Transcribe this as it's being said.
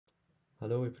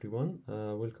Hello everyone,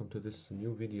 welcome to this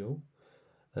new video.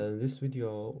 This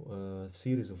video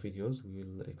series of videos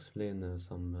will explain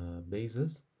some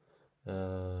bases,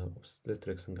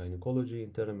 obstetrics and gynecology,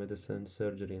 internal medicine,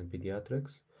 surgery and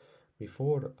pediatrics.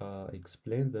 Before I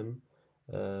explain them,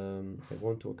 I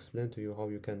want to explain to you how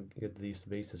you can get these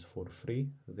bases for free.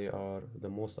 They are the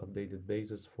most updated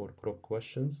bases for Krok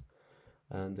questions,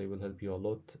 and they will help you a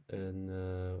lot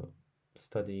in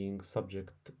studying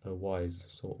subject wise,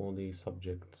 so only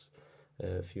subjects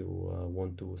if you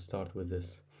want to start with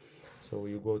this. So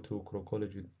you go to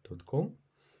krokology.com,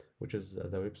 which is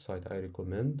the website I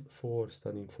recommend for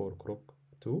studying for Krok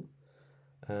 2,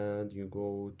 and you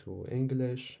go to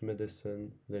English,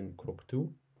 medicine, then Krok 2,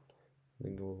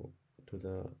 then go to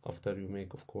the, after you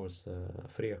make of course a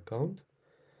free account,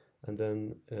 and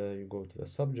then you go to the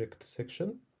subject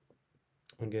section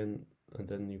again, and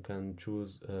then you can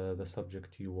choose the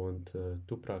subject you want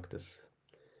to practice.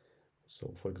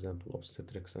 So for example,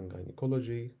 obstetrics and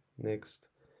gynecology next,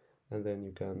 and then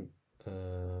you can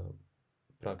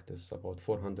practice about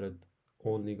 400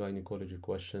 only gynecology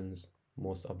questions,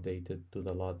 most updated to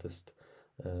the latest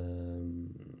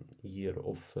year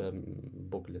of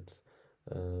booklets,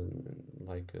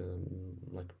 like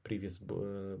previous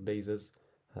bases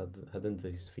hadn't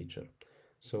this feature.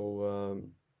 So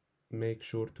make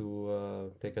sure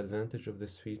to take advantage of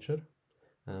this feature,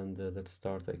 and let's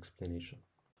start the explanation.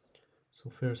 So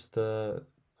first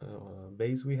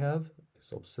base we have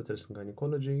is obstetrics and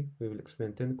gynecology. We will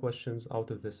explain 10 questions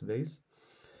out of this base.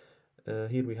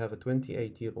 Here we have a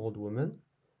 28-year-old woman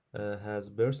has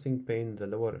bursting pain in the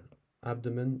lower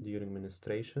abdomen during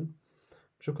menstruation.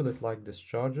 Chocolate-like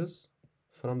discharges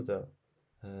from the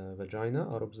vagina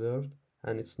are observed,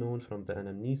 and it's known from the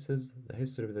anamnesis, the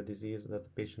history of the disease, that the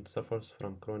patient suffers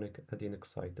from chronic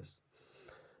adenocytis.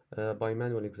 By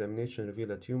manual examination, reveal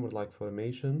a tumor-like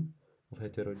formation of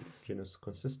heterogeneous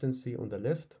consistency on the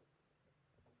left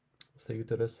of the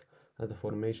uterus, and the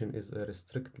formation is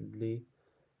restrictedly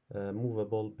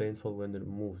movable, painful when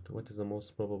removed. What is the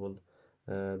most probable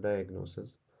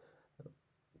diagnosis?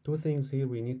 Two things here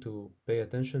we need to pay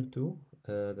attention to: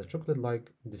 the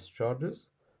chocolate-like discharges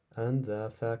and the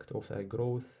fact of a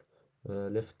growth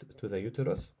left to the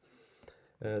uterus.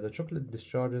 The chocolate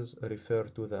discharges refer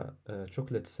to the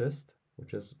chocolate cyst,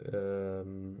 which is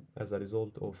as a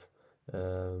result of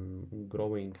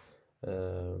growing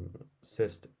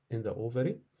cyst in the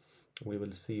ovary. We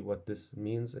will see what this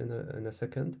means in a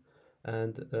second.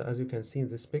 And as you can see in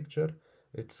this picture,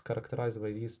 it's characterized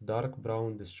by these dark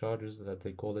brown discharges that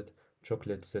they call it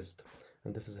chocolate cyst.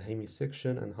 And this is a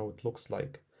hemisection and how it looks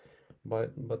like.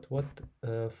 But what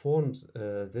forms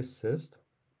this cyst?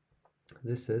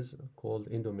 This is called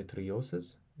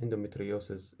endometriosis.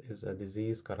 Endometriosis is a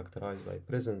disease characterized by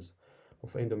presence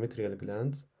of endometrial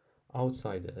glands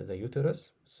outside the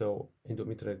uterus. So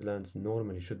endometrial glands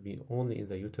normally should be only in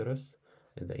the uterus,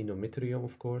 in the endometrium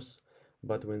of course,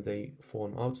 but when they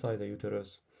form outside the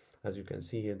uterus, as you can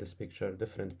see here in this picture,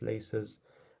 different places,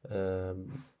 on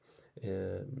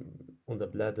the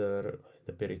bladder,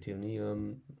 the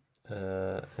peritoneum,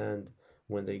 and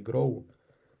when they grow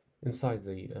inside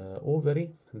the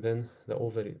ovary, then the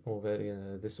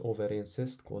this ovarian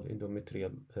cyst called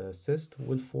endometrial cyst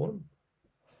will form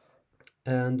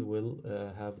and will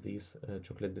have these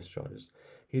chocolate discharges.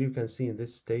 Here you can see in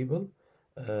this table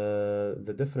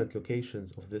the different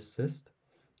locations of this cyst,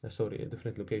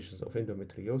 different locations of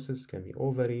endometriosis. Can be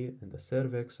ovary and the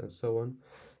cervix and so on.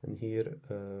 And here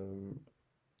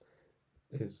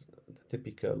is the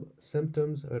typical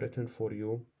symptoms written for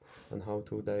you and how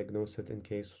to diagnose it in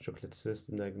case of chocolate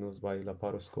cyst diagnosed by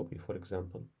laparoscopy, for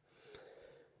example.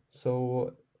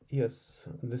 So yes,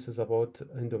 this is about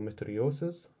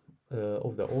endometriosis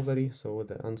of the ovary. So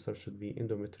the answer should be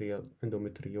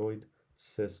endometrioid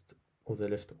cyst of the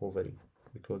left ovary,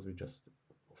 because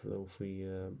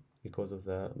because of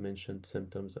the mentioned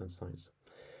symptoms and signs.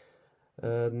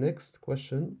 Next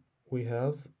question we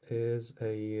have is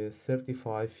a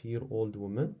 35-year-old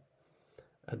woman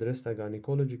addressed a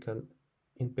gynecological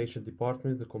inpatient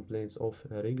department with complaints of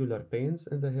regular pains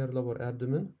in her lower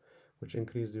abdomen, which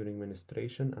increase during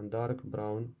menstruation, and dark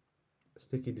brown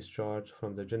sticky discharge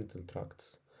from the genital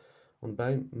tracts. On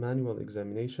manual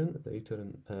examination, the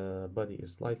uterine body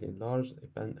is slightly enlarged,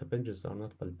 appendages are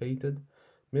not palpated.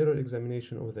 Mirror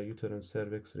examination of the uterine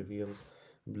cervix reveals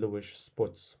bluish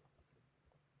spots.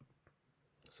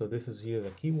 So this is here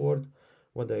the keyword,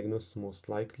 what diagnosis most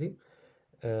likely.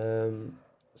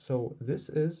 So this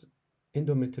is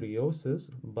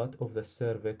endometriosis, but of the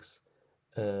cervix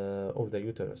of the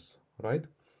uterus, right?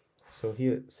 So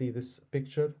here, see this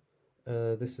picture.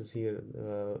 This is here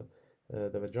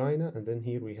the vagina, and then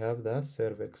here we have the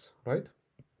cervix, right?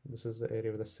 This is the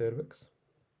area of the cervix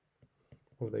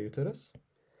of the uterus.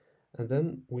 And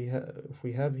then if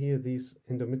we have here these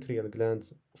endometrial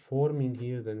glands forming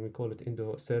here, then we call it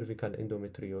cervical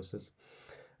endometriosis.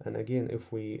 And again,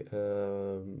 if we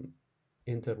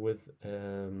enter with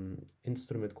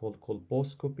instrument called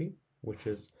colposcopy, which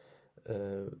is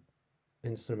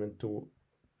instrument to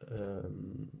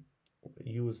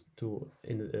used to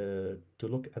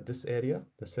look at this area,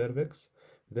 the cervix,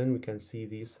 then we can see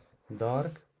these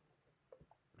dark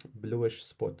bluish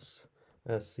spots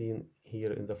as seen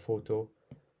here in the photo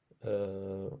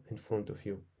in front of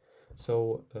you.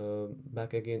 So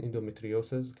back again,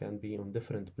 endometriosis can be on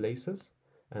different places,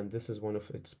 and this is one of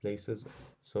its places,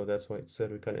 so that's why it's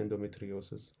cervical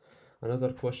endometriosis.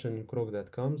 Another question in Krok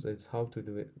that comes is how to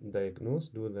do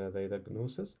the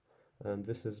diagnosis, and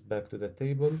this is back to the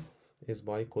table, is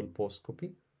by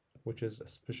colposcopy, which is a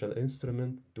special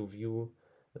instrument to view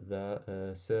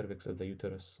the cervix of the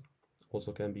uterus.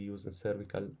 Also can be used in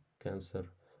cervical cancer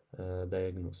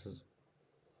diagnosis.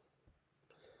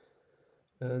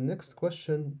 Next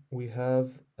question, we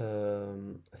have a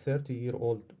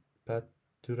 30-year-old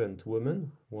parturient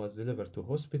woman was delivered to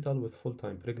hospital with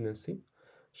full-time pregnancy.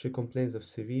 She complains of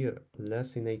severe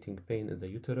lacinating pain in the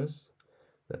uterus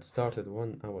that started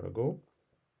 1 hour ago,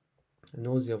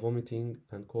 nausea, vomiting,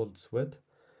 and cold sweat.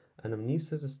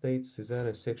 Anamnesis states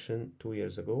cesarean section 2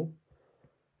 years ago.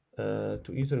 To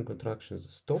uterine contractions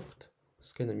stopped.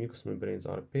 Skin and mucous membranes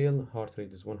are pale. Heart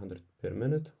rate is 100 per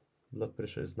minute. Blood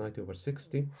pressure is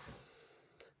 90/60.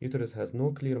 Uterus has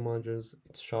no clear margins.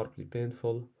 It's sharply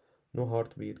painful. No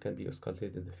heartbeat, can be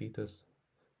auscultated in the fetus.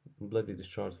 Bloody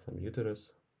discharge from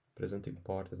uterus. Presenting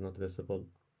part is not visible.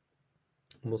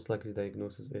 Most likely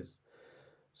diagnosis is.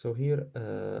 So here,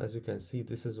 as you can see,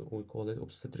 this is what we call it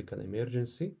obstetrical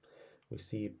emergency. We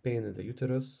see pain in the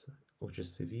uterus, which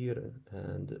is severe,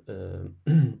 and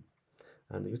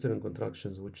and uterine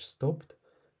contractions which stopped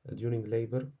during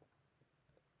labor.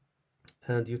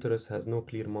 And uterus has no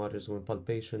clear margins. When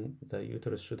palpation, the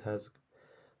uterus should have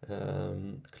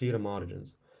clear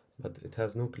margins, but it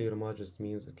has no clear margins,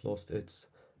 means it lost its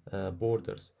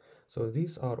borders. So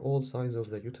these are all signs of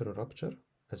the uterine rupture,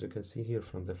 as you can see here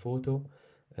from the photo.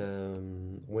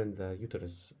 When the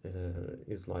uterus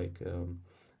is like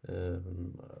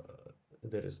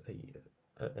there is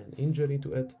an injury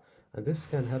to it, and this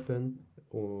can happen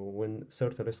when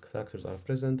certain risk factors are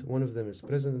present. One of them is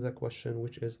present in the question,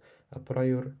 which is a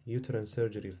prior uterine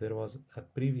surgery. If there was a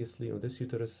previously on this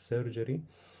uterus surgery,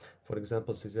 for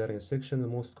example cesarean section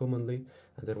most commonly,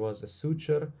 and there was a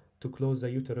suture to close the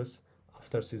uterus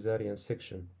after cesarean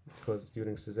section, because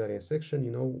during cesarean section,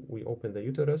 you know, we open the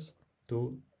uterus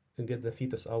to get the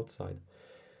fetus outside,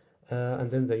 and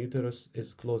then the uterus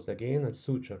is closed again and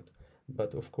sutured.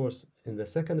 But of course, in the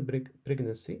second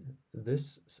pregnancy,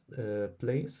 this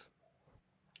place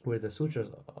where the sutures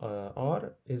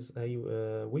are is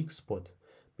a weak spot,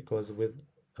 because with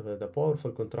the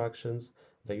powerful contractions,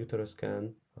 the uterus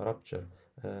can rupture.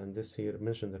 And this here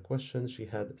mentioned the question, she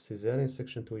had cesarean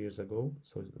section 2 years ago,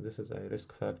 so this is a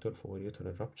risk factor for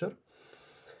uterine rupture.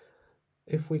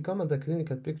 If we come at the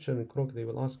clinical picture in Krok, they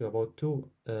will ask you about two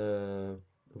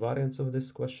variants of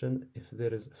this question. If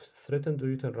there is threatened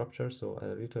uterine rupture, so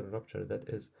a uterine rupture that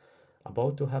is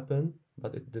about to happen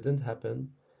but it didn't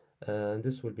happen, and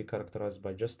this will be characterized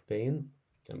by just pain,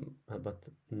 but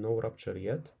no rupture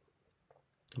yet,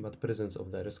 but presence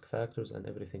of the risk factors and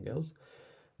everything else.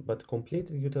 But complete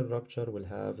uterine rupture will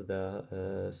have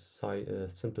the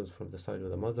symptoms from the side of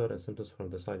the mother and symptoms from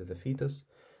the side of the fetus.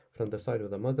 From the side of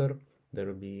the mother, there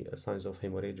will be signs of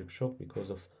hemorrhagic shock because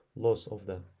of loss of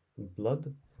the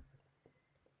blood,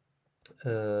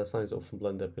 signs of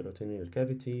blunder peritoneal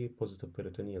cavity, positive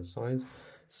peritoneal signs,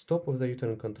 stop of the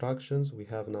uterine contractions. We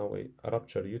have now a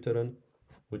ruptured uterine,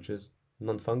 which is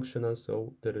non-functional,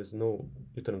 so there is no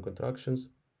uterine contractions,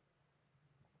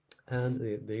 and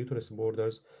the uterus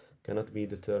borders cannot be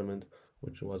determined,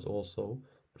 which was also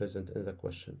present in the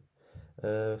question.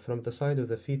 From the side of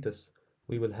the fetus,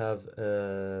 we will have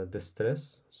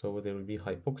distress, so there will be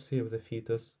hypoxia of the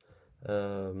fetus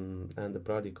and the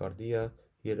bradycardia.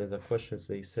 Here in the questions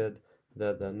they said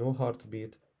that the no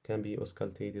heartbeat can be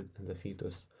auscultated in the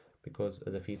fetus, because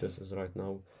the fetus is right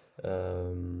now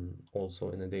also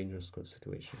in a dangerous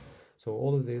situation. So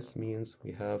all of this means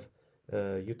we have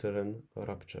uterine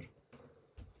rupture.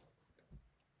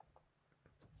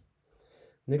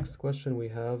 Next question we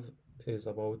have is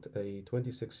about a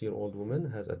 26-year-old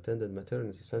woman has attended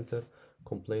maternity center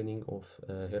complaining of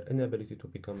her inability to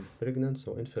become pregnant,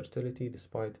 so infertility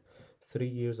despite 3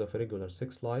 years of regular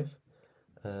sex life.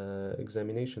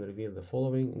 Examination revealed the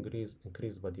following: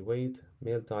 increased body weight,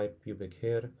 male type, pubic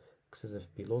hair, excessive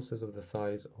pilosis of the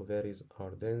thighs, ovaries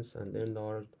are dense and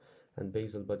enlarged, and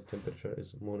basal body temperature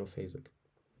is monophasic.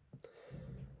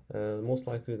 Most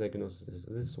likely diagnosis is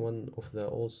this one of the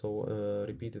also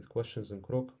repeated questions in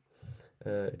Krok.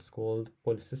 It's called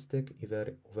Polycystic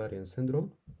ovarian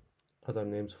syndrome. Other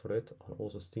names for it are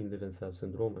also Steen-Leventhal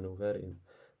syndrome and ovarian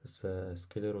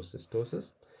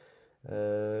sclerocystosis.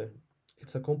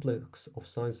 It's a complex of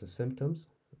signs and symptoms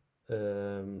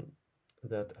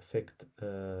that affect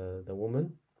the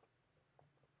woman,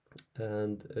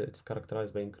 and it's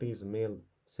characterized by increased male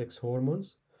sex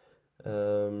hormones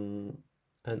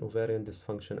and ovarian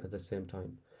dysfunction at the same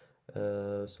time.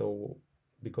 So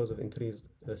because of increased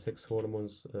sex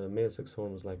hormones, male sex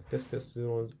hormones like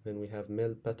testosterone, then we have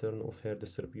male pattern of hair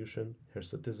distribution,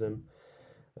 hirsutism,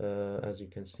 as you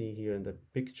can see here in the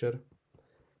picture,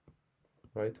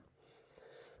 right?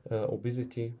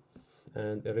 Obesity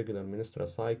and irregular menstrual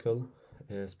cycle.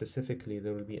 Specifically,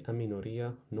 there will be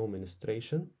amenorrhea, no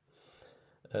menstruation.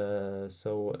 And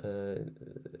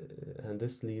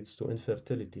this leads to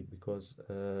infertility because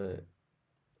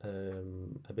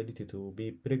ability to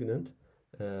be pregnant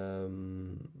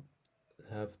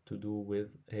have to do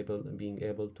with being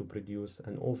able to produce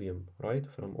an ovum, right,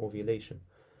 from ovulation.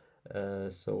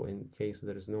 So in case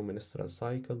there is no menstrual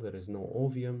cycle, there is no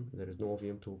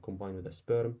ovum to combine with the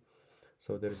sperm,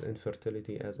 so there is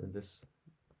infertility, as in this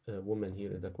woman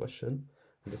here in the question.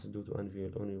 This is due to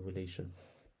anovulation.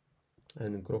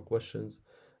 And in Krok questions,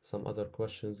 some other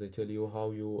questions, they tell you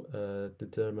how you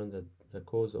determine that the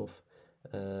cause of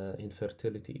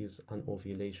infertility is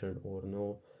anovulation or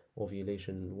no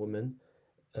ovulation in women.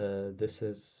 This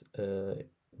is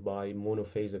by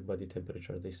monophasic body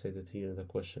temperature. They say that here in the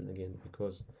question again,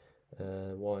 because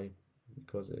why?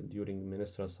 Because during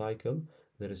menstrual cycle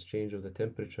there is change of the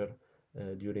temperature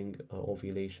during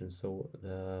ovulation. So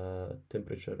the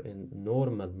temperature in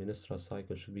normal menstrual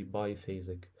cycle should be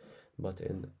biphasic, but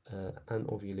in an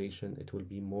ovulation it will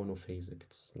be monophasic.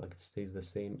 It's like it stays the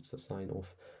same. It's a sign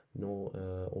of no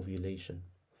ovulation.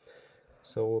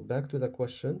 So back to the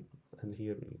question, and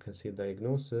here you can see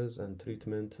diagnosis and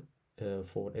treatment.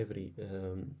 For every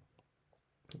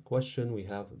question we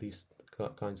have these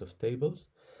kinds of tables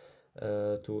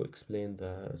to explain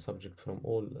the subject from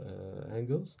all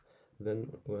angles. Then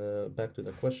back to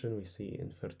the question, we see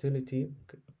infertility,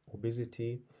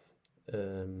 obesity,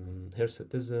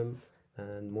 hirsutism,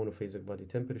 and monophasic body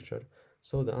temperature.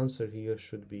 So the answer here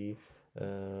should be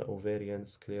ovarian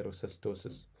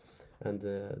sclerocystosis. And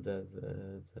the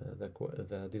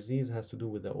disease has to do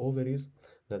with the ovaries,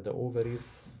 that the ovaries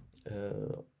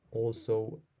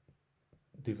also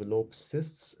develop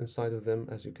cysts inside of them,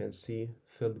 as you can see,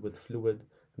 filled with fluid.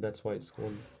 That's why it's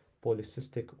called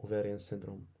polycystic ovarian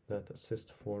syndrome, that a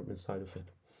cyst form inside of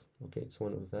it. Okay, it's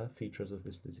one of the features of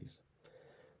this disease.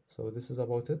 So this is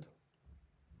about it.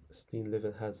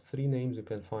 Steen-Leventhal has 3 names you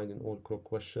can find in all Krok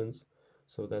questions.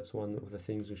 So that's one of the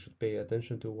things you should pay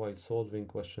attention to while solving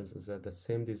questions, is that the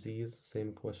same disease,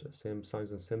 same question, same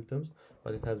signs and symptoms,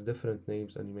 but it has different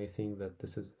names, and you may think that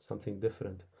this is something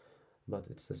different, but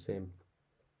it's the same.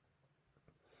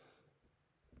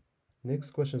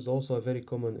 Next question is also very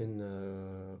common in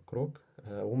Krok.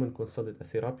 A woman consulted a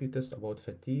therapist about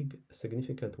fatigue,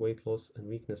 significant weight loss and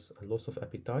weakness and loss of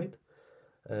appetite.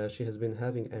 She has been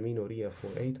having amenorrhea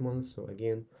for 8 months, so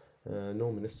again,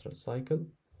 no menstrual cycle.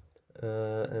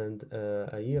 And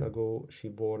a year ago she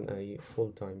bore a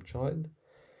full-time child.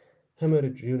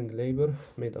 Hemorrhage during labor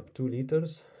made up 2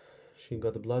 liters. She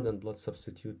got blood and blood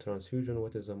substitute transfusion.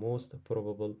 What is the most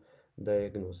probable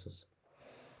diagnosis?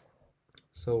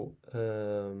 So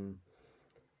the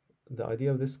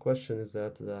idea of this question is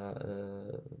that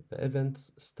the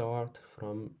events start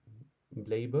from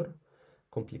labor,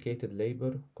 complicated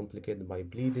by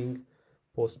bleeding,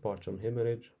 postpartum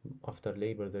hemorrhage. After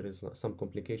labor there is some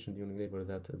complication during labor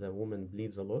that the woman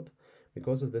bleeds a lot.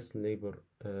 Because of this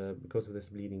because of this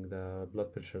bleeding, the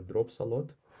blood pressure drops a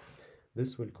lot.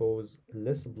 This will cause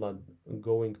less blood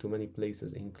going to many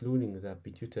places, including the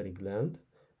pituitary gland.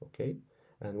 Okay,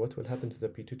 and what will happen to the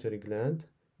pituitary gland?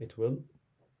 It will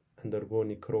undergo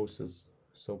necrosis.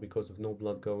 So because of no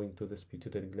blood going to this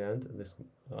pituitary gland, this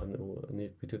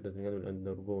pituitary gland will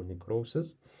undergo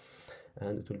necrosis,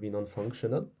 and it will be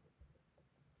non-functional.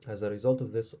 As a result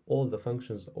of this, all the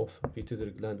functions of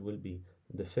pituitary gland will be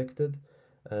defected,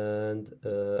 and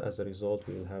as a result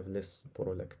we will have less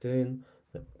prolactin.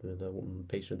 The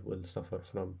patient will suffer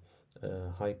from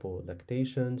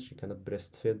hypolactation. She cannot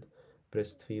breastfeed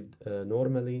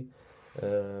normally.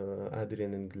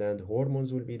 Adrenal gland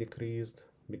hormones will be decreased.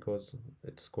 because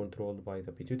it's controlled by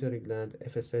the pituitary gland.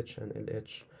 FSH and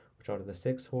LH, which are the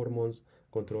sex hormones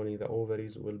controlling the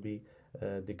ovaries, will be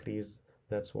decreased.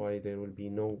 That's why there will be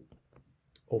no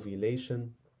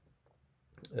ovulation.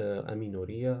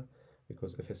 Amniorrhea,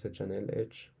 because FSH and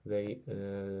LH,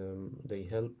 they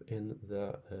help in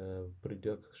the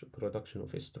production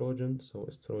of estrogen. So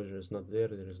estrogen is not there,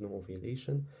 there is no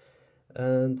ovulation.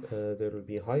 And there will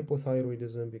be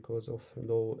hypothyroidism because of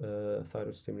low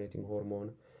thyroid stimulating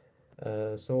hormone.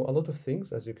 So a lot of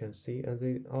things, as you can see, and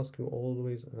they ask you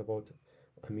always about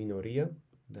amenorrhea,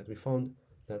 that we found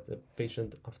that the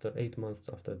patient after 8 months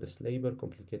after this labor,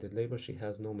 complicated labor, she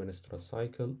has no menstrual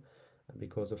cycle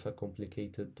because of a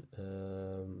complicated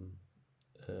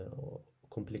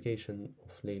complication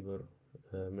of labor,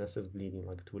 massive bleeding,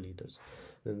 like 2 liters.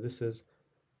 Then this is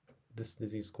this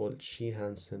disease called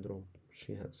Sheehan syndrome.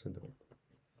 Sheehan syndrome.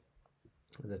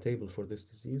 The table for this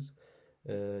disease,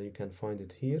 you can find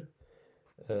it here.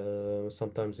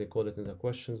 Sometimes they call it in the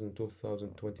questions. In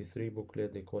 2023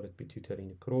 booklet, they call it pituitary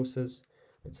necrosis.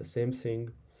 It's the same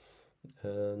thing.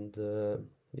 And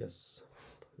yes,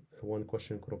 one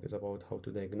question, Krok, is about how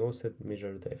to diagnose it,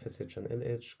 measure the FSH and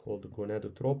LH, called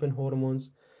gonadotropin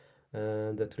hormones.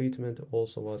 And the treatment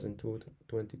also was in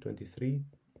 2023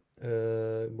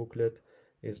 booklet,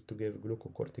 is to give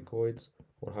glucocorticoids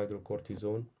or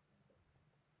hydrocortisone.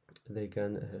 They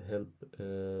can help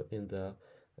in the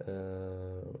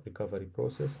recovery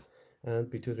process, and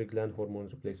pituitary gland hormone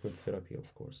replacement therapy,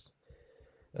 of course.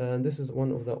 And this is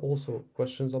one of the also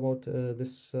questions about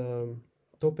this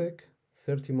topic.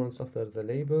 30 months after the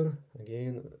labor,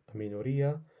 again,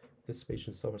 amenorrhea. This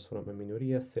patient suffers from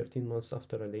amenorrhea 13 months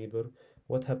after a labor.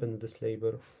 What happened in this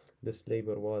labor? This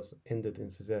labor was ended in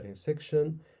cesarean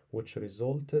section, which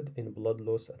resulted in blood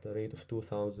loss at a rate of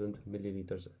 2000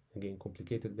 milliliters. Again,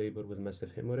 complicated labor with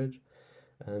massive hemorrhage.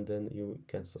 And then you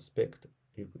can suspect,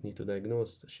 you need to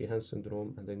diagnose Sheehan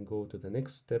syndrome, and then go to the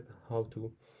next step, how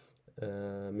to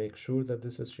make sure that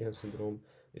this is Sheehan syndrome,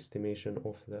 estimation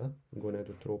of the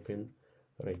gonadotropin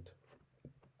rate.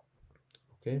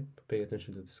 Okay, pay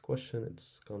attention to this question, it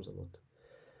comes a lot.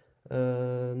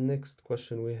 Next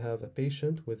question, we have a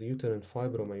patient with uterine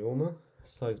fibromyoma,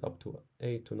 size up to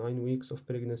 8 to 9 weeks of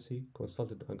pregnancy,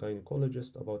 consulted a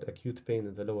gynecologist about acute pain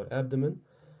in the lower abdomen,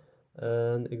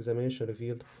 and examination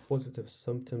revealed positive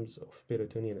symptoms of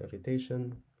peritoneal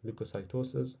irritation,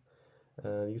 leukocytosis.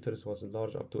 Uterus was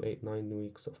large up to 8-9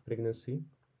 weeks of pregnancy,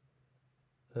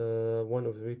 one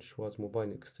of which was mobile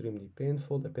and extremely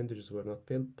painful. Appendages were not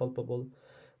palpable.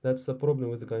 That's the problem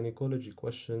with gynecology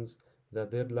questions, that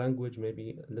their language may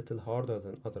be a little harder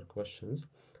than other questions,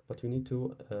 but you need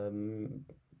to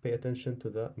pay attention to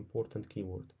the important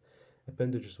keyword.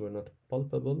 Appendages were not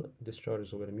palpable,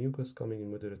 discharges were mucus coming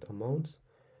in moderate amounts,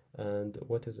 and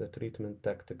what is the treatment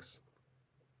tactics?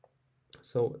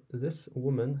 So this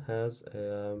woman has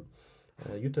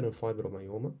uterine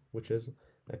fibromyoma, which is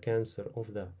a cancer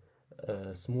of the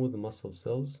smooth muscle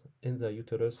cells in the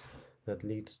uterus that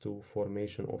leads to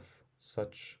formation of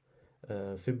such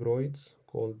fibroids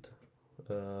called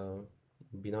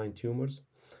benign tumors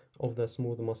of the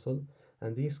smooth muscle,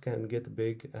 and these can get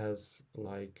big as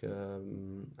like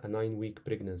a 9-week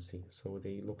pregnancy. So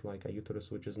they look like a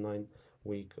uterus which is 9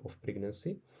 weeks of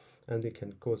pregnancy, and they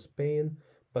can cause pain.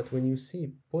 But when you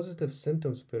see positive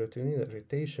symptoms of peritoneal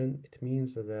irritation, it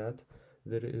means that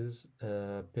there is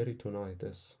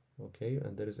peritonitis, okay,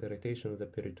 and there is irritation of the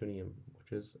peritoneum,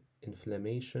 which is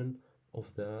inflammation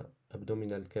of the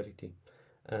abdominal cavity,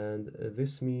 and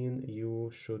this means you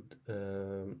should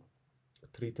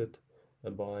treat it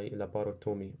by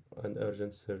laparotomy and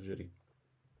urgent surgery.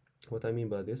 What I mean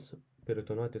by this,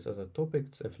 peritonitis as a topic,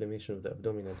 it's inflammation of the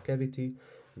abdominal cavity,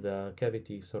 the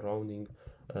cavity surrounding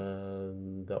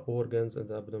the organs in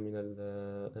the abdominal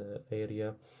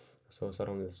area, so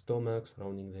surrounding the stomach,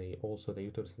 surrounding also the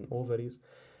uterus and ovaries,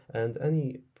 and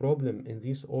any problem in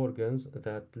these organs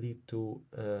that lead to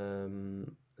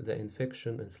the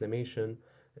inflammation,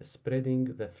 spreading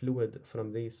the fluid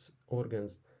from these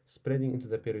organs, spreading into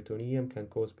the peritoneum, can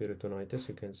cause peritonitis.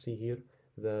 You can see here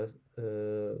the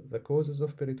causes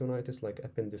of peritonitis, like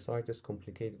appendicitis,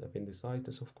 complicated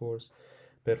appendicitis, of course,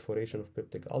 perforation of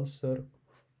peptic ulcer,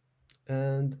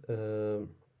 and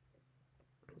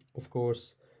of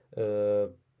course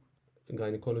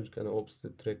gynecological and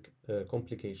obstetric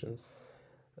complications.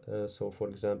 So for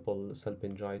example,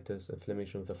 salpingitis,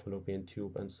 inflammation of the fallopian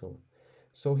tube, and so on.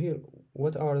 So here,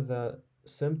 what are the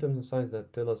symptoms and signs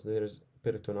that tell us there is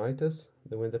peritonitis?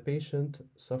 When the patient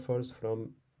suffers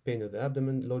from pain of the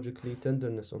abdomen, logically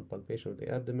tenderness on palpation of the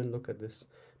abdomen. Look at this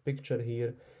picture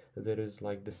here. There is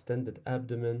like distended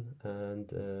abdomen,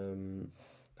 and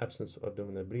absence of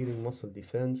abdominal bleeding, muscle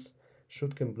defense,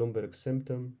 Schutken-Blumberg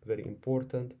symptom, very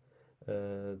important.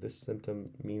 This symptom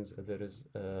means there is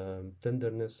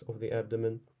tenderness of the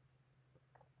abdomen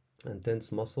and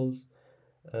tense muscles.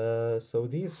 So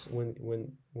these,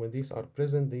 when these are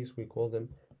present, these we call them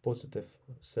positive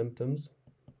symptoms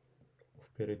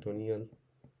of peritoneal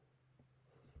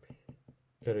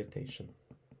irritation.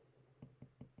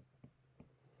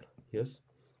 Yes,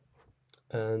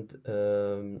 and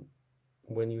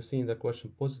when you see in the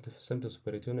question positive symptoms of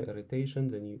peritoneal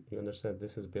irritation, then you understand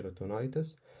this is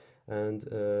peritonitis, and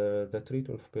the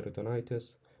treatment of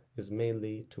peritonitis is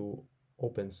mainly to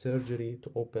open surgery,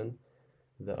 to open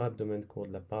the abdomen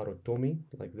called laparotomy,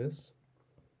 like this,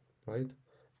 right?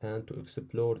 And to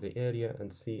explore the area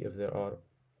and see if there are,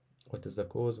 what is the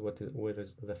cause, where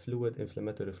is the fluid,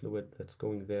 inflammatory fluid that's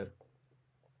going there,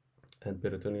 and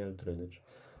peritoneal drainage.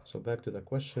 So back to the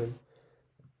question,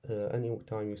 any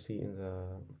time you see in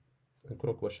the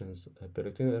Krok questions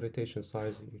peritoneal irritation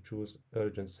size, you choose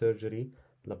urgent surgery,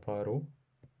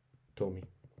 laparotomy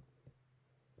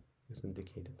is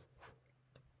indicated.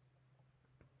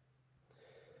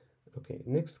 Okay,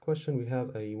 next question we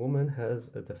have: a woman has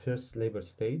the first labor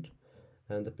stage,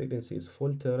 and the pregnancy is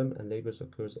full term, and labor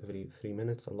occurs every 3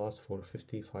 minutes and lasts for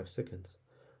 55 seconds.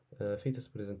 Fetus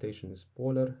presentation is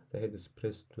polar, the head is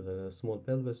pressed to the small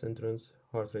pelvis entrance,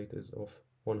 heart rate is of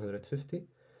 150.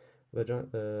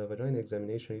 Vagina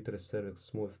examination, uterus cervix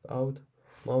smoothed out,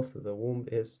 mouth of the womb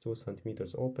is 2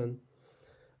 centimeters open,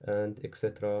 and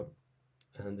etc.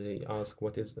 And they ask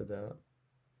what is the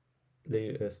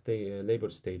labor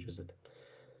stage is it.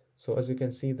 So as you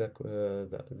can see,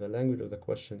 the language of the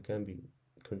question can be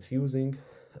confusing,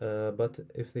 but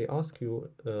if they ask you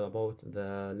about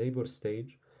the labor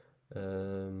stage,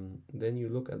 then you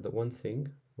look at the one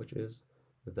thing, which is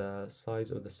the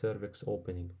size of the cervix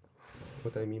opening.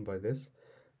 What I mean by this,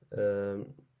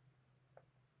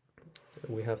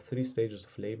 we have 3 stages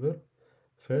of labor.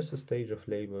 First stage of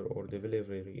labor or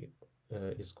delivery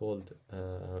is called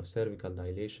cervical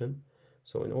dilation.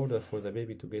 So in order for the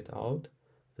baby to get out,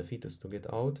 the fetus to get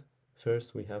out,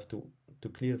 first we have to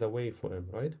clear the way for him,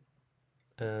 right?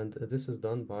 And this is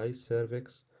done by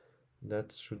cervix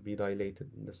that should be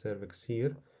dilated. The cervix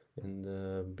here,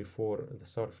 and before the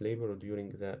start of labor or during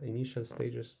the initial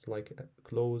stages, like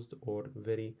closed or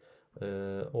very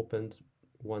opened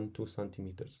 1-2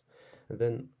 centimeters, and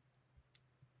then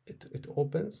it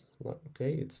opens,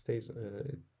 okay, it stays,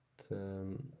 it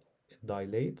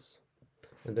dilates,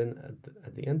 and then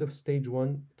at the end of stage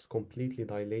 1 it's completely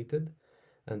dilated,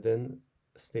 and then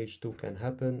stage 2 can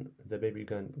happen. The baby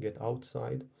can get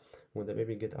outside. When the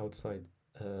baby get outside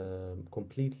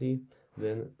completely,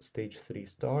 then stage 3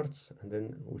 starts, and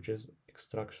then which is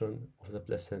extraction of the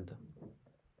placenta.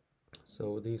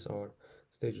 So these are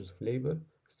stages of labor.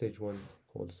 Stage 1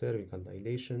 called cervical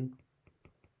dilation.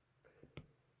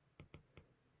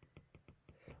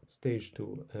 Stage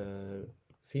 2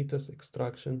 fetus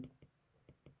extraction,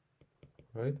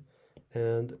 right?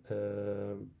 And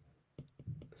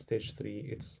stage 3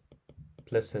 it's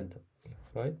placenta,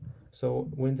 right? So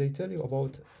when they tell you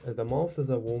about the mouth of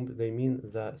the womb, they mean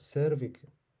the cervix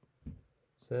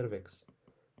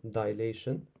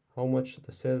dilation, how much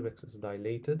the cervix is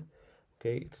dilated.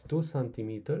 Okay, it's 2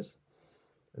 centimeters.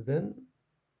 Then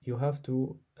you have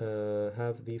to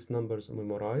have these numbers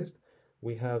memorized.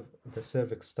 We have the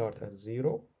cervix start at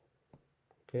 0,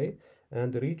 okay,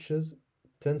 and reaches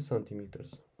 10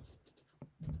 centimeters,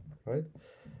 right?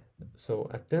 So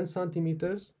at 10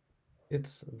 centimeters,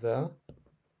 it's the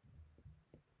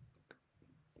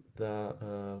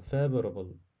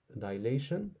favorable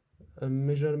dilation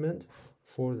measurement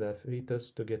for the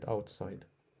fetus to get outside.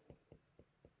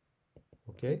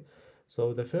 Okay,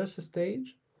 so the first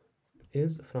stage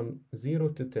is from 0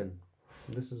 to 10.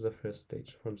 This is the first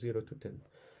stage, from 0 to 10.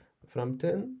 From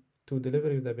 10 to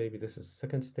delivery of the baby, this is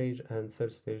second stage, and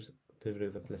third stage, delivery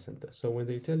of the placenta. So when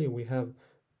they tell you we have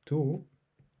 2,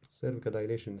 cervical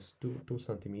dilation is 2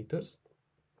 centimeters.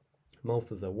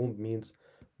 Mouth of the womb means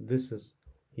this is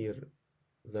here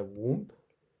the womb,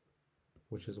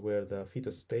 which is where the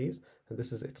fetus stays, and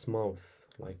this is its mouth,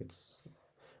 like its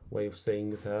way of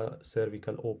saying the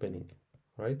cervical opening,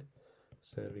 right?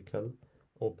 Cervical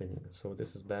opening. So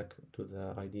this is back to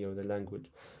the idea of the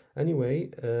language.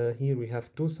 Anyway, here we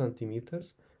have 2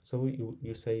 centimeters. So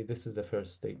you say this is the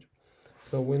first stage.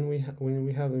 So we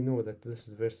know that this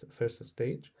is first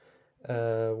stage.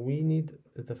 We need,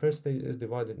 the first stage is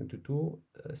divided into 2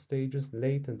 stages,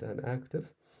 latent and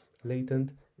active.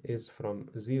 Latent is from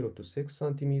 0 to 6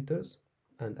 centimeters,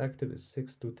 and active is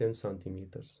 6 to 10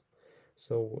 centimeters.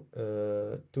 So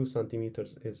 2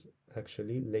 centimeters is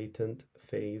actually latent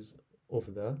phase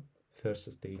of the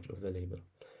first stage of the labor.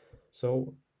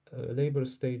 So labor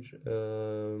stage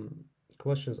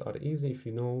questions are easy if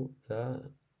you know the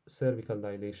cervical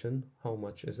dilation, how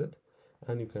much is it,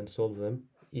 and you can solve them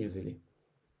easily,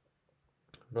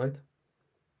 right?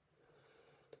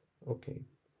 Okay,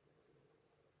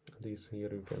 these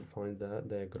here you can find the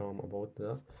diagram about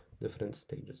the different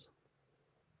stages.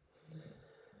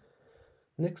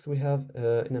 Next we have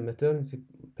in a maternity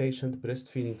patient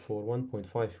breastfeeding for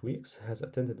 1.5 weeks has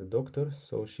attended the doctor,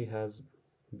 so she has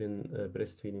been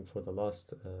breastfeeding for the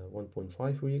last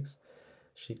 1.5 weeks.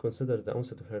 She considered the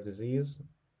onset of her disease,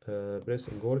 breast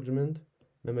engorgement,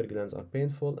 mammary glands are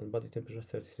painful, and body temperature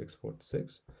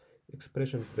 36.6.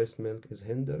 Expression of breast milk is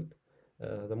hindered.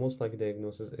 The most likely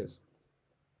diagnosis is.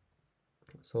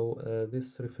 So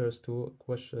this refers to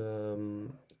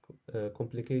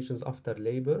complications after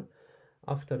labor.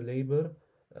 After labor,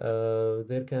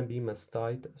 there can be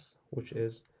mastitis, which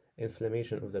is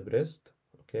inflammation of the breast,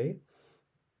 okay?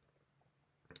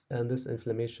 And this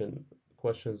inflammation,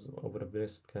 questions over the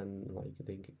breast can,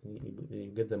 like,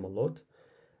 you get them a lot.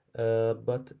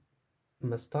 But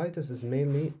mastitis is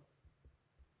mainly,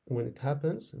 when it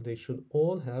happens, they should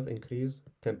all have increased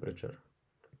temperature,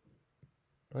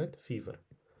 right? Fever.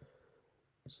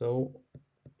 So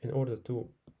in order to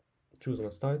choose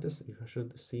mastitis, you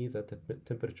should see that the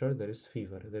temperature, there is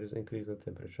fever, there is increase in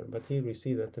temperature. But here we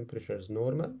see that temperature is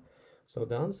normal. So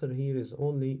the answer here is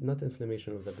only not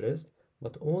inflammation of the breast,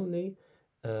 but only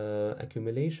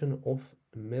accumulation of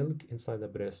milk inside the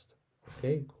breast,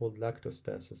 okay, called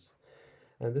lactostasis.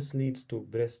 And this leads to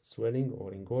breast swelling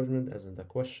or engorgement, as in the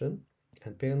question,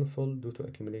 and painful due to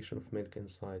accumulation of milk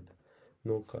inside.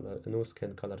 No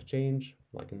skin color change,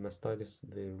 like in mastitis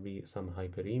there will be some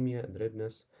hyperemia and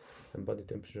redness, and body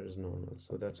temperature is normal,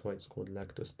 so that's why it's called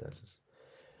lactostasis.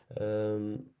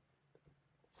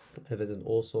 Evident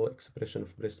also, expression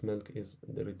of breast milk is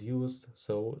reduced,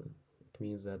 so it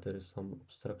means that there is some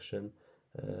obstruction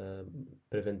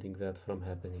preventing that from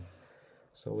happening.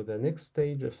 So the next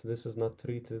stage, if this is not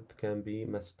treated, can be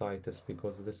mastitis,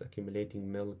 because of this accumulating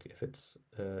milk, if it's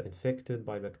infected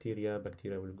by bacteria,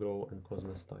 bacteria will grow and cause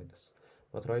mastitis.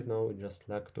 But right now it's just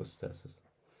lactostasis.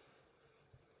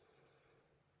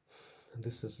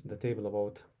 This is the table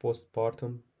about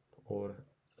postpartum or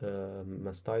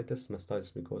mastitis.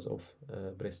 Mastitis because of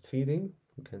breastfeeding.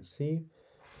 You can see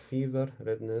fever,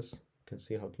 redness. You can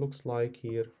see how it looks like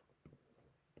here.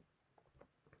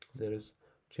 There is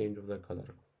change of the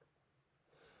color.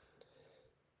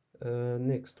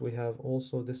 Next we have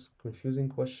also this confusing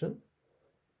question.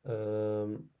 A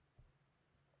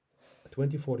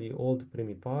 24-year-old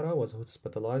primipara was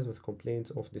hospitalized with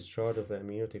complaints of discharge of the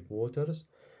amniotic waters.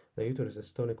 The uterus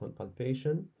is tonic on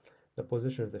palpation. The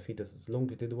position of the fetus is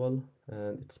longitudinal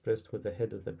and it's pressed with the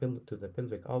head of the to the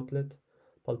pelvic outlet.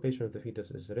 Palpation of the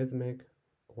fetus is rhythmic,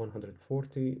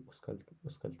 140,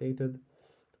 auscultated.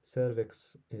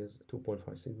 Cervix is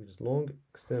 2.5 centimeters long.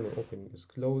 External opening is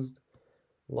closed.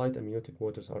 Light amniotic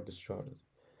waters are discharged.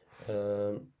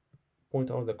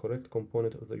 Point out the correct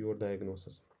component of your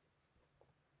diagnosis.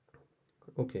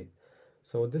 Okay,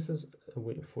 so this is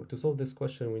to solve this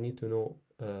question we need to know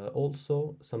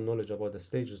also some knowledge about the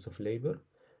stages of labor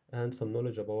and some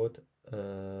knowledge about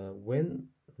when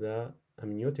the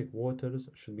amniotic waters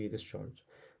should be discharged.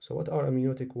 So what are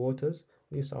amniotic waters?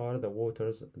 These are the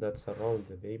waters that surround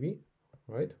the baby,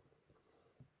 right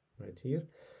here,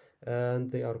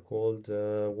 and they are called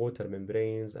water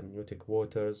membranes, amniotic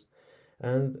waters,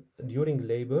 and during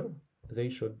labor they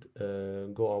should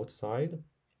go outside,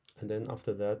 and then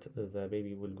after that the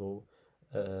baby will go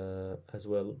as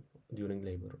well during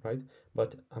labor, right?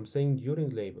 But I'm saying during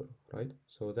labor, right?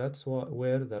 So that's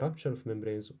where the rupture of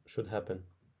membranes should happen.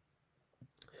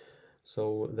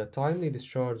 So the timely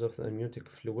discharge of the amniotic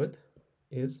fluid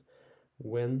is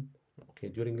when, okay,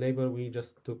 during labor we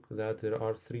just took that there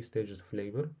are 3 stages of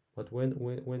labor, but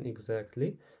when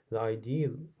exactly? The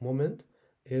ideal moment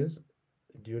is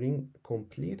during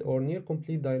complete or near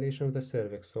complete dilation of the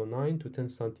cervix, so 9 to 10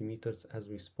 centimeters as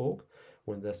we spoke.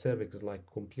 When the cervix is like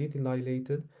completely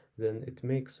dilated, then it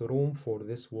makes room for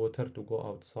this water to go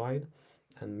outside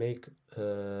and make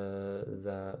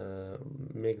the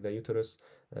uterus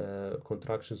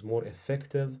contractions more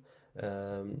effective,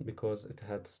 because it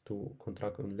has to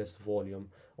contract on less volume.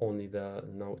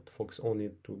 Now it focuses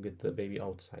only to get the baby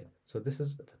outside. So this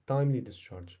is the timely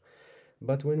discharge.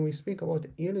 But when we speak about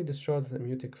early discharge of the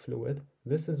amniotic fluid,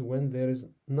 this is when there is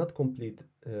not complete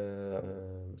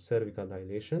cervical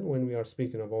dilation, when we are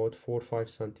speaking about 4 or 5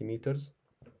 centimeters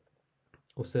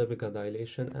of cervical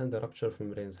dilation and the rupture of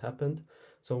membranes happened.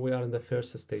 So we are in the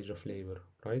first stage of labor,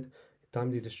 right?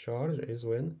 Timely discharge is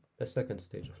when the second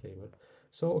stage of labor.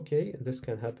 So okay, this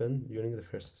can happen during the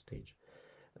first stage.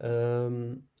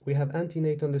 We have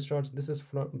antenatal discharge. This is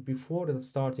from before the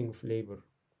starting of labor,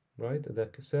 right? The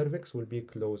cervix will be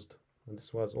closed, and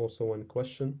this was also one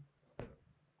question.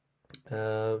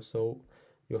 So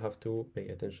you have to pay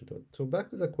attention to it. So back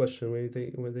to the question,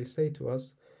 when they say to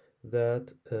us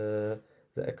that the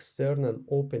external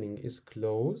opening is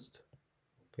closed,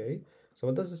 okay, so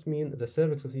what does this mean? The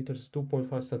cervix of the uterus is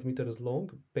 2.5 centimeters long.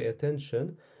 Pay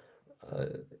attention.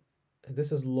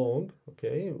 This is long,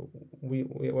 okay.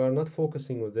 We are not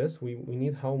focusing on this. We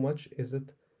need how much is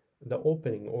it the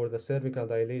opening or the cervical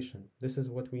dilation. This is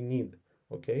what we need,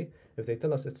 okay. If they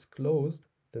tell us it's closed,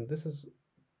 then this is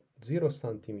 0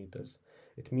 centimeters.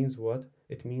 It means what?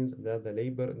 It means that the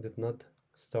labor did not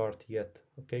start yet,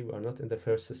 okay. We are not in the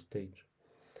first stage.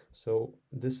 So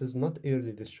this is not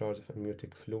early discharge of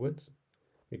amniotic fluids,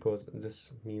 because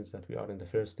this means that we are in the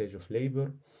first stage of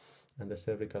labor and the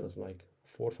cervical is like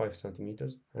 4 or 5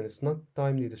 centimeters, and it's not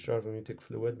timely discharge of amniotic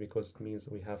fluid because it means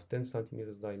we have 10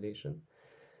 centimeters dilation.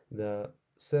 The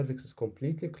cervix is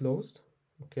completely closed,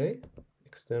 okay,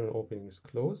 external opening is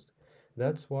closed.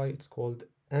 That's why it's called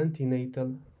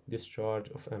antenatal discharge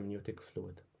of amniotic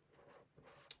fluid,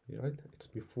 right? It's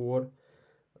before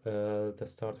the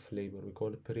start of labor. We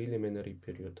call it preliminary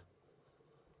period.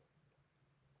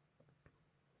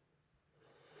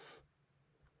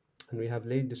 And we have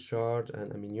late discharge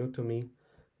and amniotomy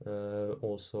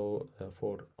also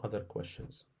for other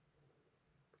questions.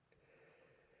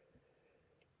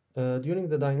 During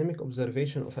the dynamic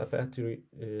observation of a battery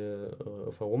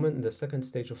of a woman in the second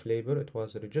stage of labor, it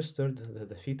was registered that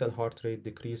the fetal heart rate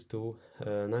decreased to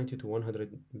 90 to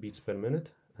 100 beats per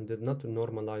minute and did not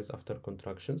normalize after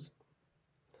contractions.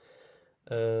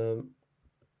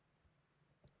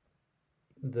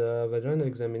 The vaginal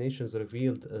examinations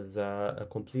revealed the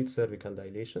complete cervical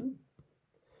dilation.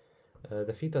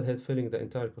 The fetal head filling the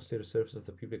entire posterior surface of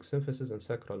the pubic symphysis and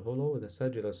sacral hollow. The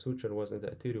sagittal suture was in the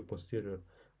anterior-posterior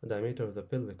diameter of the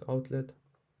pelvic outlet,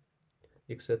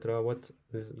 etc. What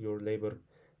is your labor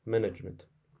management?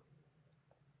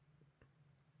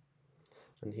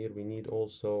 And here we need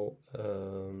also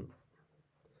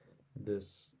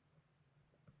this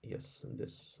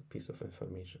piece of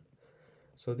information.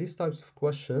 So these types of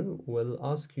question will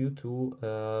ask you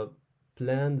to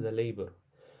plan the labor.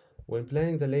 When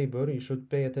planning the labor, you should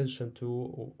pay attention to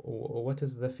what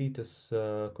is the fetus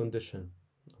condition,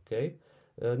 okay?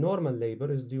 Normal labor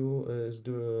is due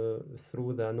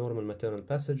through the normal maternal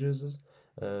passages,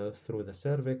 through the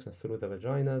cervix and through the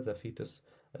vagina. The fetus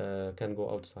can go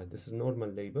outside. This is normal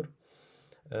labor,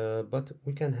 but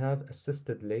we can have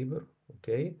assisted labor,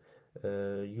 okay,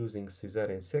 using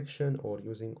cesarean section or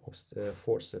using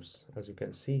forceps. As you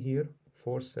can see here,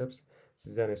 forceps,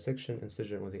 cesarean section,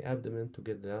 incision on the abdomen to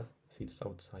get the fetus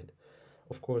outside.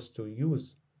 Of course, to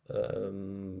use a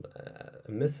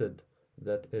method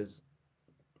that is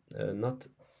not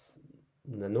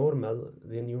the normal,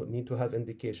 then you need to have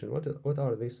indication. What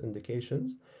are these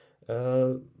indications?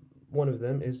 One of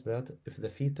them is that if the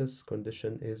fetus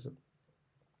condition is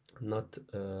not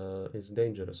is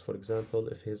dangerous. For example,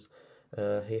 if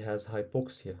he has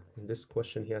hypoxia. In this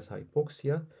question, he has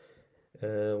hypoxia.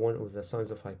 One of the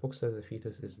signs of hypoxia, the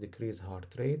fetus is decreased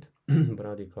heart rate,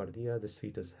 bradycardia. This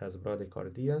fetus has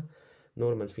bradycardia.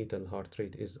 Normal fetal heart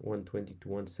rate is 120 to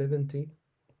 170,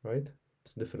 right?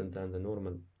 It's different than the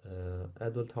normal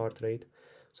adult heart rate.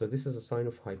 So this is a sign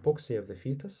of hypoxia of the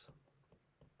fetus.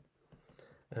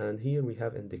 And here we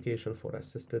have indication for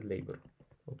assisted labor.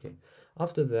 Okay.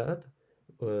 After that,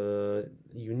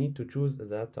 you need to choose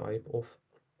that type of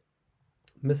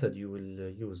method you will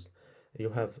use. You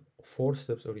have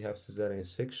forceps or you have cesarean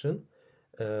section.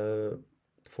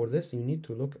 For this, you need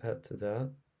to look at the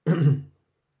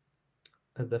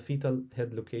at the fetal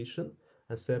head location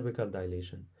and cervical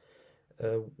dilation.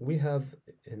 We have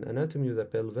in anatomy of the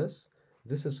pelvis.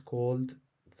 This is called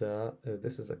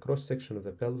this is a cross section of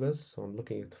the pelvis. So I'm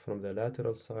looking at it from the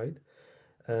lateral side,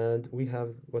 and we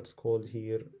have what's called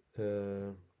here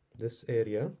this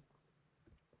area.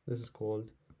 This is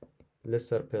called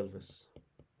lesser pelvis.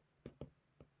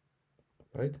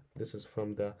 Right, this is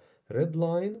from the red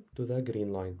line to the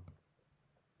green line,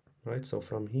 right? So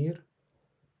from here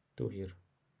to here,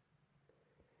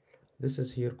 this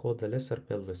is here called the lesser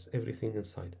pelvis, everything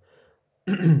inside.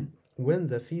 When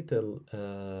the fetal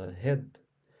head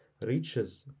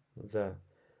reaches the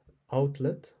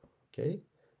outlet, okay,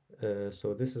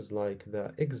 so this is like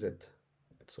the exit.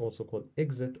 It's also called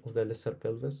exit of the lesser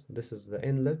pelvis. This is the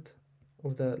inlet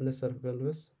of the lesser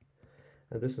pelvis,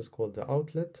 and this is called the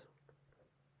outlet.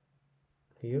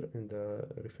 here in the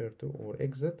refer to or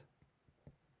exit,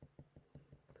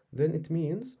 then it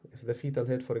means if the fetal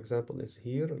head, for example, is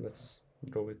here, let's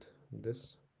draw it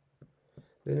this,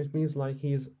 then it means like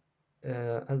he's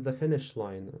at the finish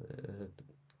line,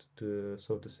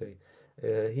 so to say.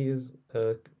 He is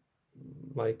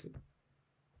like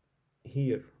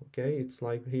here, okay? It's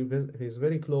like he's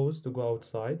very close to go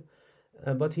outside,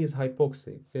 but he's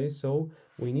hypoxic, okay? So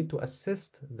we need to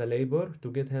assist the labor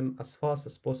to get him as fast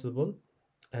as possible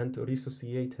and to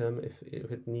resuscitate him if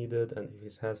it needed, and if he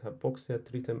has hypoxia,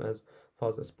 treat him as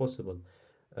fast as possible.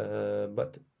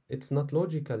 But it's not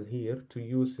logical here to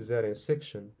use cesarean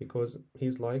section because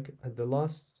he's like at the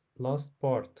last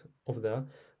part of the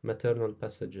maternal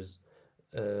passages.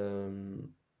 And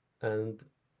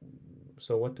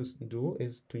so what to do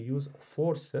is to use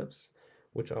forceps,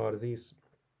 which are these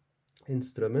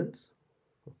instruments,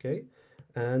 okay,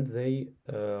 and they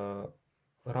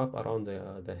wrap around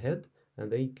the head, and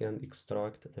they can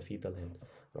extract the fetal head,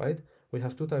 right? We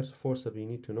have two types of forceps you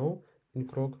need to know in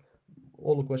Krok.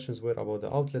 All the questions were about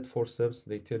the outlet forceps.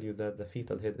 They tell you that the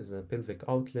fetal head is a pelvic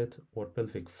outlet or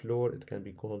pelvic floor. It can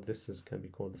be called, can be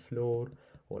called floor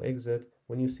or exit.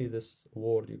 When you see this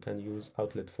word, you can use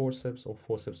outlet forceps or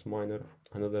forceps minor,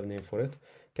 another name for it.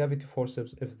 Cavity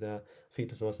forceps if the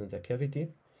fetus wasn't a cavity,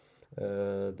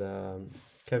 the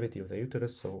cavity of the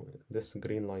uterus, so this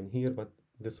green line here, but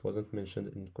this wasn't mentioned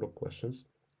in Krok questions.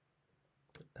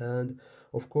 And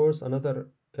of course, another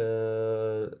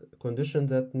condition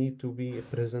that need to be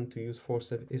present to use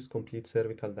forceps is complete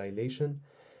cervical dilation,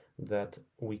 that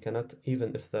we cannot,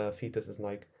 even if the fetus is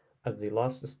like at the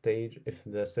last stage, if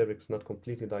the cervix is not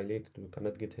completely dilated, we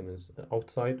cannot get him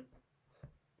outside.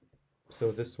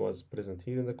 So this was present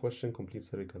here in the question, complete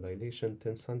cervical dilation,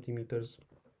 10 centimeters.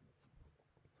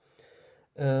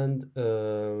 And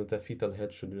the fetal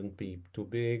head shouldn't be too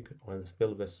big, or the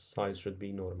pelvis size should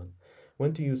be normal.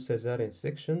 When to use cesarean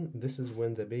section, this is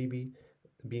when the baby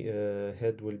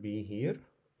head will be here.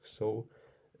 So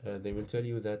they will tell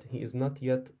you that he is not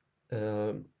yet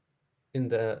in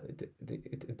the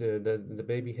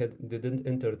baby head didn't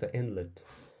enter the inlet,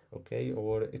 okay,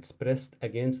 or it's pressed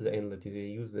against the inlet. They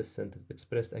use this sentence, it's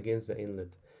pressed against the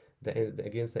inlet,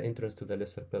 against the entrance to the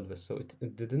lesser pelvis. So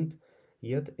it didn't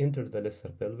yet enter the lesser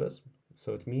pelvis,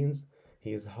 so it means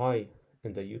he is high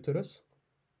in the uterus,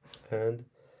 and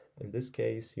in this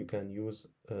case you can use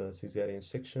cesarean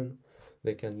section.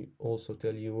 They can also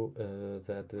tell you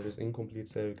that there is incomplete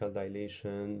cervical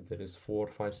dilation, there is 4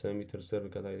 or 5 centimeters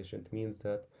cervical dilation. It means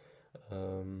that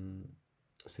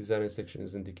cesarean section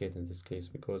is indicated in this case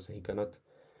because he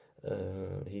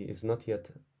is not yet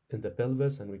in the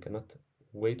pelvis, and we cannot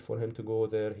wait for him to go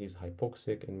there. He's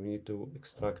hypoxic, and we need to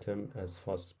extract him as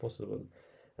fast as possible.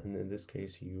 And in this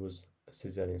case, you use a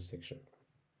cesarean section.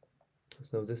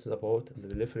 So this is about the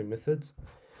delivery methods.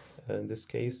 In this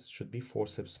case, it should be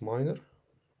forceps minor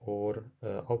or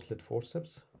outlet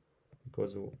forceps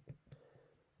because of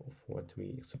what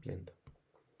we explained.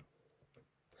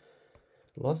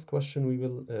 Last question we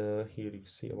will here you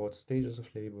see about stages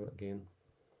of labor again.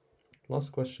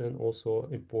 Last question, also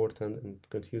important and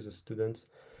confuses students,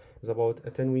 is about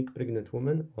a 10-week pregnant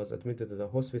woman was admitted to the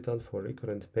hospital for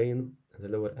recurrent pain in the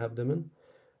lower abdomen,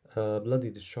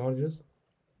 bloody discharges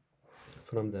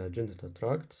from the genital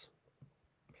tracts.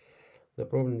 The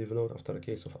problem developed after a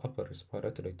case of upper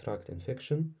respiratory tract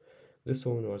infection. This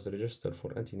woman was registered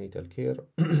for antenatal care.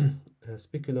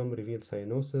 Speculum revealed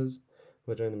cyanosis,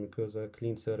 vagina mucosa,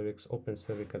 clean cervix, open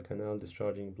cervical canal,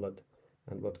 discharging blood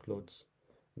and blood clots.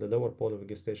 The lower pole of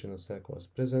gestational sac was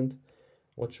present.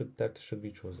 What tactic should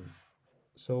be chosen?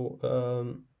 So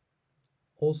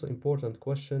also important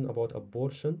question about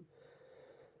abortion.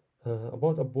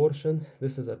 About abortion,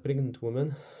 this is a pregnant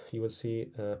woman. You will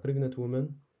see a pregnant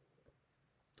woman.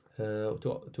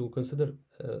 To consider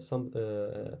some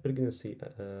pregnancy,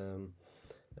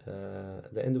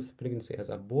 the end of the pregnancy as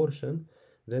abortion,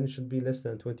 then it should be less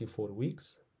than 24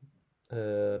 weeks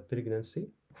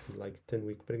pregnancy, like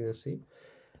 10-week pregnancy.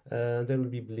 There will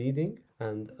be bleeding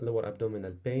and lower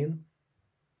abdominal pain.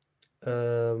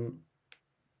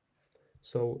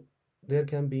 So there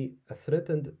can be a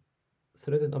threatened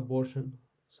abortion,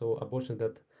 so abortion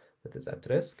that is at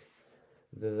risk.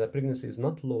 The pregnancy is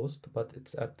not lost, but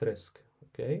it's at risk,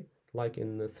 okay? Like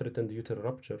in threatened uterine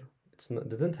rupture,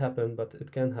 didn't happen, but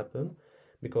it can happen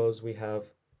because we have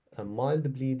a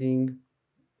mild bleeding,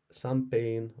 some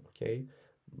pain, okay,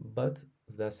 but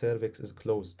the cervix is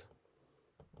closed,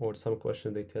 or some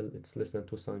question they tell it's less than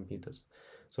 2 centimeters.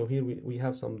 So here we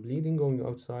have some bleeding going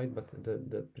outside, but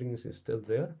the pregnancy is still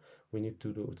there. We need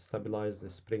to stabilize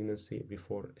this pregnancy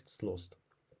before it's lost.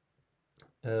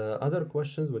 Other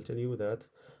questions will tell you that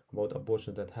about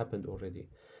abortion that happened already,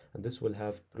 and this will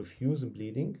have profuse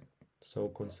bleeding, so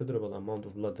considerable amount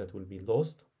of blood that will be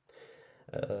lost.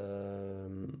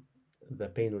 The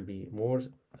pain will be more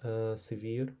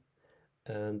severe,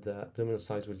 and the abdominal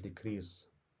size will decrease.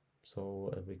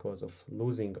 So because of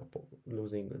losing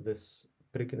this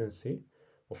pregnancy,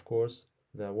 of course,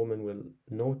 the woman will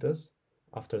notice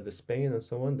after this pain and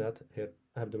so on that her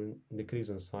abdomen decreases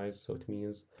in size. So it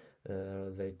means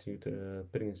that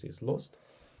pregnancy is lost,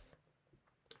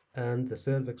 and the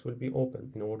cervix will be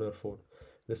open. In order for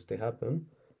this to happen,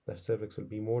 the cervix will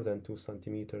be more than 2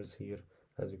 centimeters here.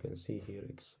 As you can see here,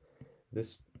 it's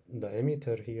this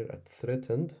diameter here at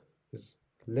threatened is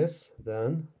less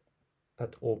than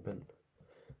at open,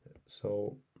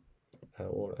 so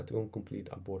or at incomplete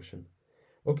abortion.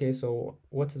 Okay, so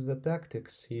what is the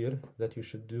tactics here that you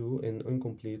should do in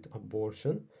incomplete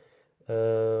abortion?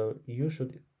 You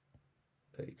should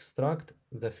extract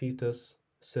the fetus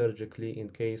surgically in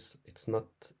case it's not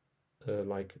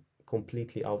like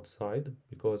completely outside,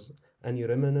 because any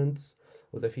remnants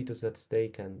of the fetus that stay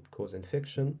can cause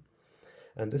infection.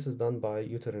 And this is done by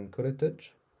uterine curettage,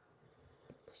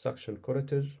 suction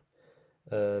curettage.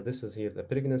 This is here the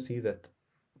pregnancy that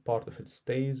part of it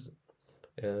stays,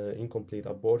 incomplete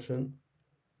abortion,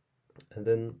 and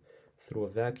then through a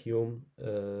vacuum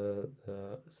the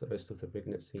rest of the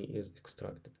pregnancy is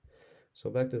extracted. So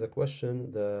back to the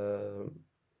question, the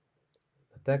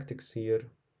tactics here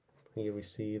we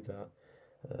see the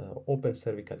open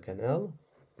cervical canal,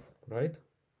 right?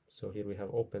 So here we have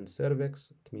open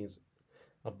cervix, it means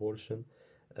abortion.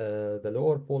 The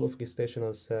lower pole of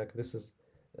gestational sac, this is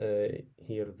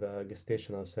here the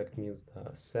gestational sac means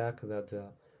the sac that the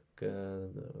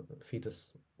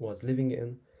fetus was living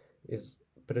in is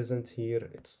present here.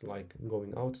 It's like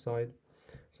going outside,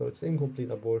 so it's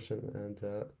incomplete abortion, and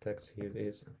the text here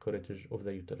is curettage of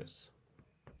the uterus.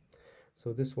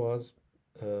 So this was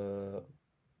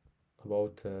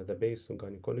about the base of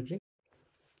gynecology.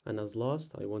 And as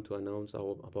last, I want to announce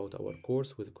about our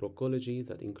course with Krokology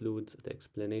that includes the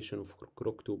explanation of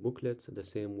Krok 2 booklets the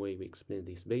same way we explain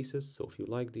these bases. So if you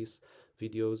like these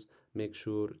videos, make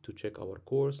sure to check our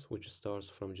course, which starts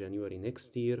from January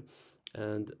next year.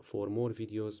 And for more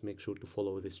videos, make sure to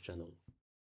follow this channel.